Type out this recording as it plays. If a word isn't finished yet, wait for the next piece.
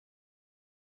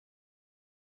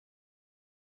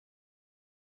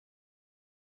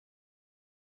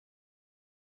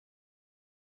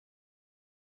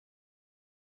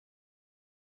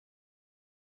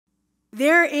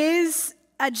There is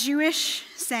a Jewish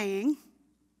saying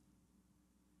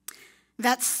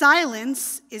that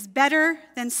silence is better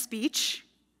than speech,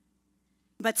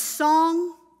 but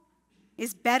song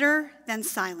is better than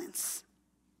silence.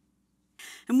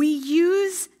 And we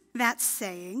use that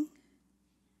saying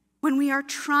when we are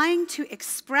trying to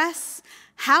express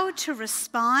how to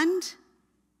respond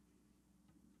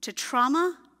to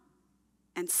trauma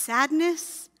and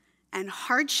sadness and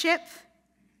hardship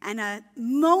and a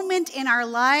moment in our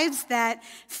lives that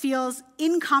feels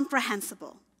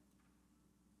incomprehensible.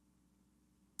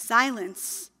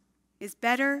 Silence is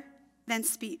better than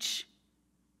speech,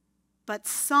 but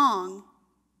song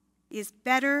is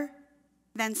better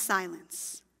than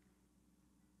silence.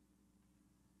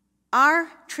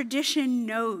 Our tradition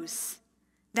knows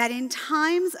that in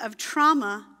times of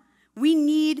trauma, we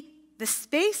need the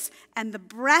space and the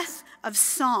breath of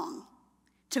song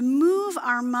to move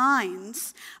our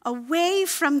minds away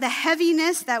from the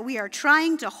heaviness that we are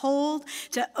trying to hold,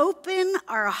 to open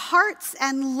our hearts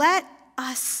and let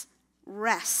us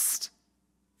rest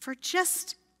for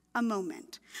just a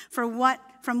moment from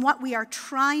what we are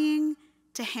trying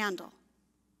to handle.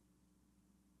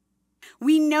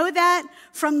 We know that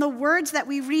from the words that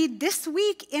we read this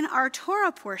week in our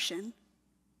Torah portion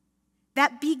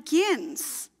that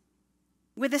begins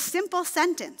with a simple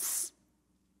sentence.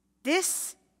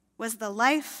 This was the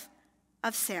life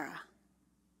of Sarah.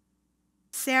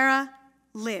 Sarah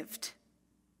lived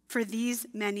for these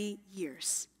many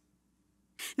years.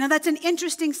 Now that's an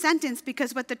interesting sentence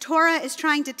because what the Torah is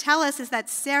trying to tell us is that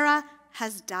Sarah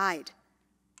has died.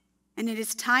 And it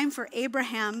is time for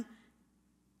Abraham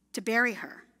to bury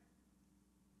her.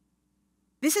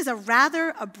 This is a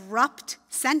rather abrupt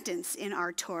sentence in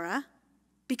our Torah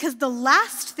because the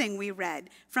last thing we read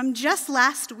from just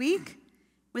last week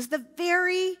was the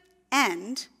very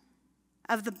end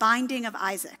of the binding of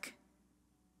Isaac.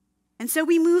 And so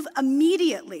we move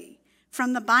immediately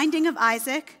from the binding of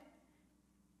Isaac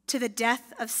to the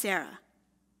death of Sarah.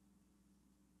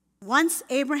 Once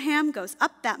Abraham goes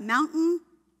up that mountain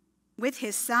with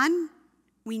his son,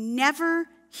 we never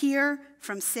hear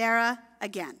from Sarah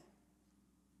again.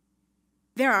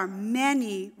 There are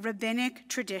many rabbinic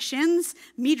traditions,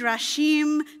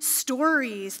 midrashim,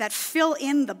 stories that fill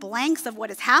in the blanks of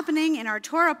what is happening in our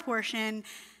Torah portion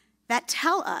that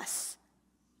tell us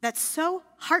that so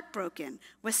heartbroken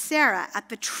was Sarah at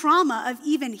the trauma of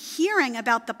even hearing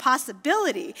about the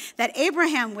possibility that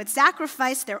Abraham would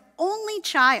sacrifice their only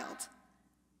child,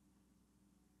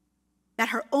 that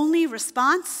her only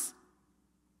response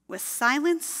was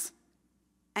silence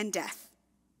and death.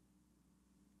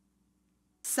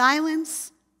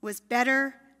 Silence was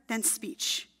better than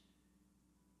speech.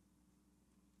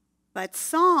 But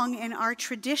song in our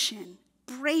tradition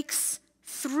breaks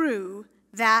through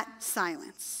that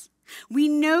silence. We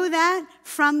know that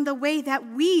from the way that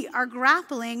we are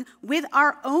grappling with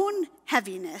our own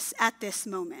heaviness at this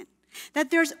moment,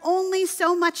 that there's only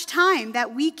so much time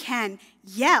that we can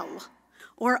yell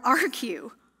or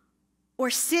argue or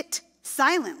sit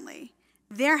silently.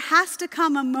 There has to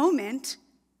come a moment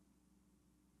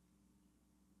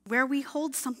where we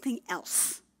hold something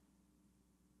else.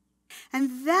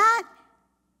 And that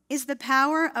is the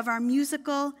power of our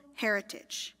musical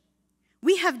heritage.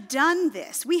 We have done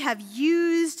this. We have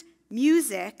used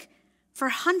music for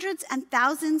hundreds and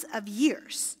thousands of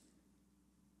years.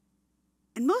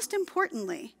 And most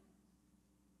importantly,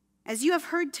 as you have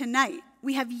heard tonight,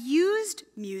 we have used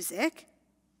music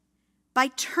by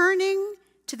turning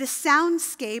to the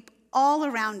soundscape all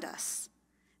around us.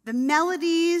 The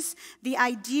melodies, the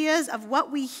ideas of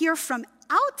what we hear from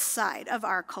outside of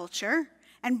our culture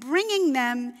and bringing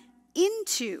them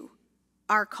into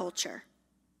our culture.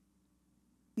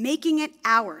 Making it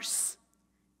ours,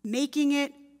 making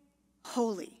it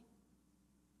holy.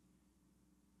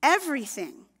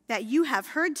 Everything that you have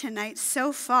heard tonight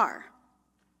so far,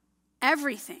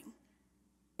 everything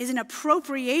is an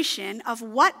appropriation of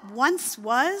what once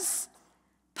was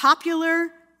popular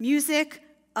music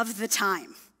of the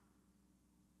time,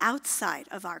 outside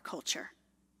of our culture.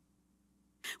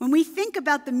 When we think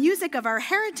about the music of our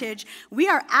heritage, we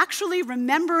are actually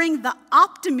remembering the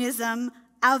optimism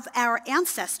of our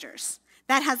ancestors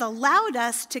that has allowed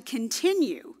us to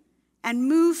continue and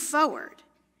move forward.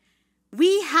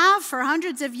 We have, for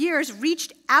hundreds of years,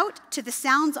 reached out to the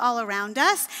sounds all around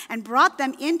us and brought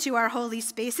them into our holy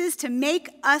spaces to make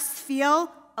us feel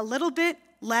a little bit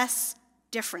less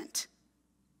different,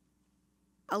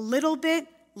 a little bit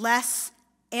less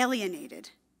alienated,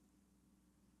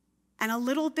 and a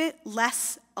little bit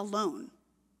less alone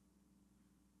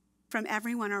from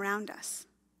everyone around us.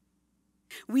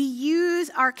 We use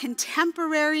our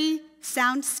contemporary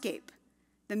soundscape,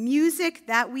 the music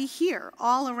that we hear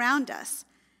all around us,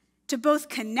 to both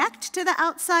connect to the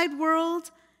outside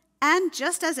world and,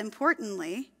 just as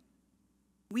importantly,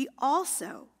 we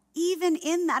also, even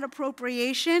in that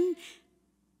appropriation,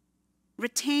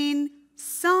 retain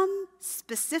some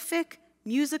specific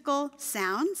musical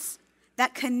sounds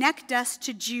that connect us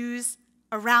to Jews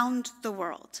around the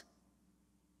world.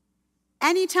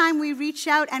 Anytime we reach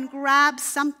out and grab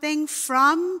something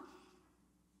from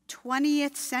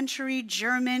 20th century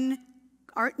German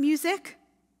art music,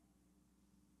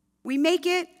 we make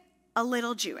it a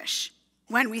little Jewish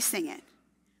when we sing it.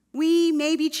 We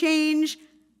maybe change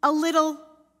a little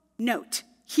note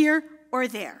here or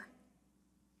there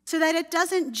so that it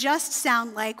doesn't just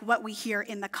sound like what we hear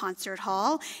in the concert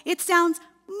hall. It sounds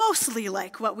mostly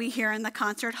like what we hear in the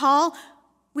concert hall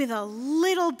with a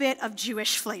little bit of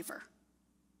Jewish flavor.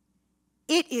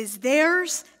 It is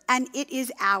theirs and it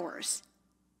is ours.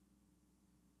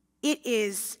 It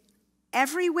is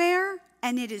everywhere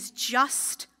and it is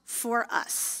just for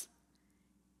us.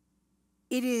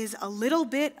 It is a little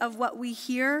bit of what we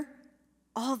hear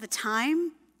all the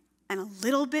time and a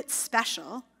little bit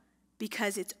special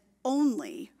because it's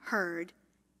only heard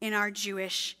in our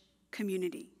Jewish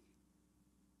community.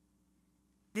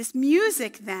 This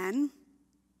music, then,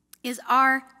 is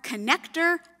our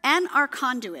connector and our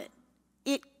conduit.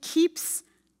 It keeps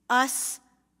us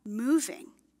moving.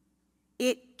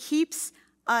 It keeps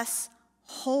us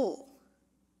whole.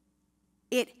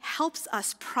 It helps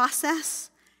us process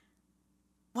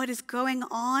what is going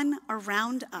on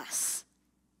around us.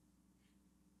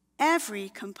 Every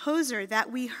composer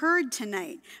that we heard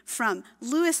tonight, from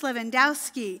Louis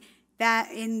Lewandowski,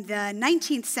 that in the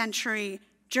 19th century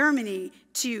Germany,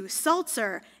 to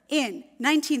Sulzer in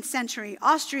 19th century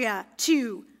Austria,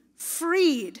 to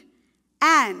Fried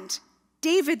and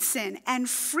Davidson and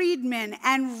Friedman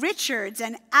and Richards,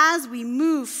 and as we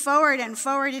move forward and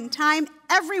forward in time,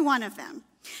 every one of them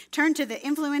turned to the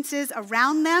influences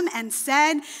around them and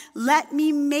said, "Let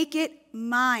me make it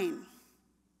mine."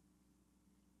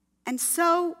 And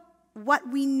so what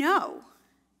we know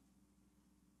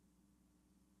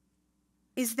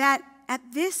is that at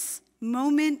this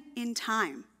moment in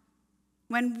time,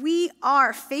 when we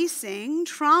are facing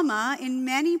trauma in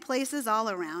many places all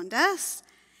around us,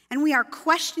 and we are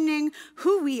questioning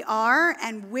who we are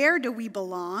and where do we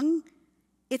belong,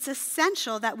 it's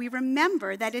essential that we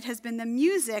remember that it has been the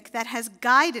music that has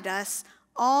guided us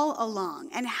all along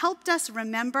and helped us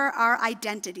remember our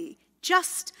identity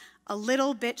just a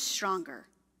little bit stronger,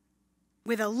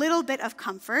 with a little bit of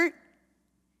comfort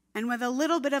and with a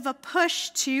little bit of a push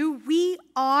to we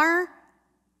are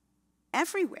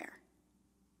everywhere.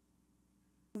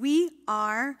 We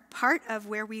are part of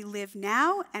where we live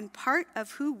now and part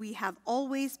of who we have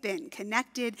always been,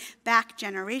 connected back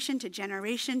generation to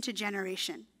generation to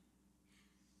generation.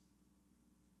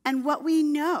 And what we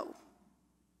know,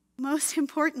 most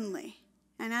importantly,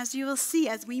 and as you will see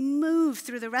as we move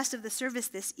through the rest of the service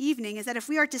this evening, is that if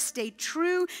we are to stay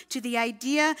true to the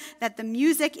idea that the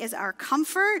music is our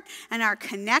comfort and our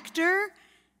connector,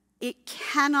 it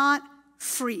cannot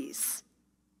freeze.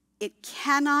 It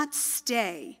cannot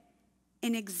stay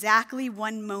in exactly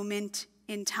one moment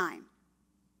in time.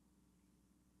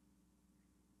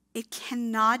 It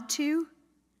can nod to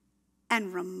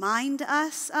and remind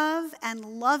us of and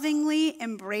lovingly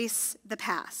embrace the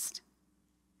past.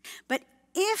 But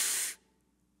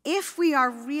if we are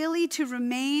really to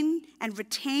remain and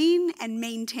retain and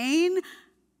maintain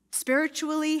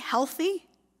spiritually healthy,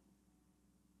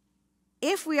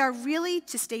 if we are really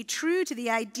to stay true to the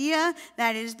idea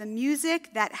that it is the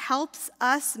music that helps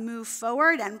us move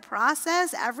forward and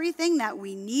process everything that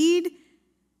we need,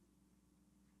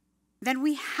 then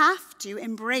we have to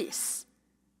embrace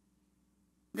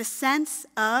the sense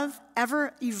of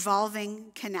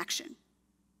ever-evolving connection.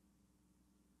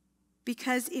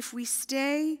 Because if we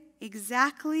stay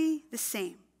exactly the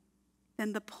same,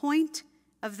 then the point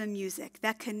of the music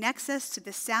that connects us to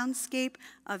the soundscape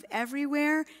of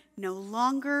everywhere no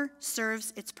longer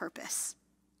serves its purpose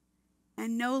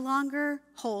and no longer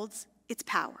holds its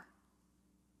power.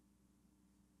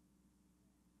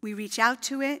 We reach out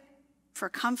to it for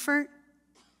comfort.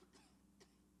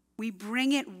 We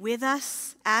bring it with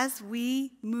us as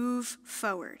we move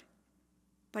forward.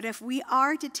 But if we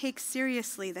are to take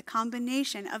seriously the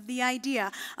combination of the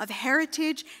idea of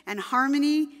heritage and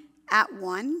harmony at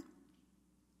one,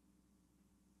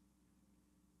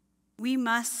 we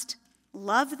must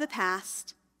love the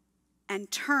past and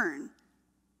turn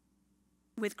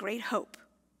with great hope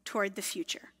toward the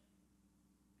future.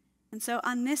 And so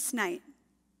on this night,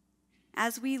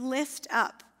 as we lift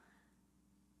up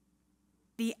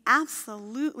the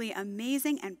absolutely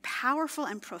amazing and powerful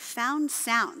and profound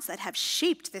sounds that have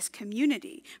shaped this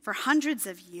community for hundreds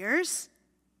of years,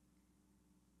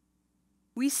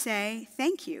 we say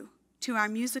thank you to our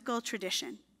musical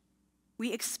tradition.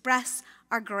 We express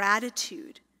our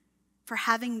gratitude for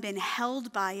having been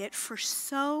held by it for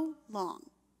so long.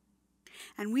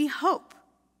 And we hope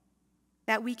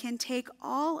that we can take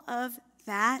all of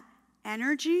that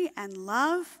energy and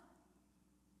love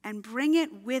and bring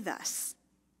it with us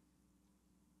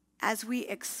as we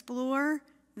explore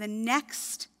the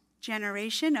next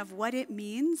generation of what it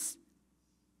means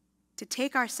to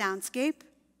take our soundscape,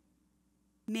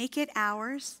 make it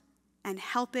ours, and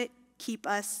help it keep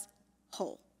us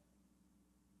whole.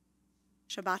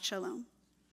 Shabbat Shalom.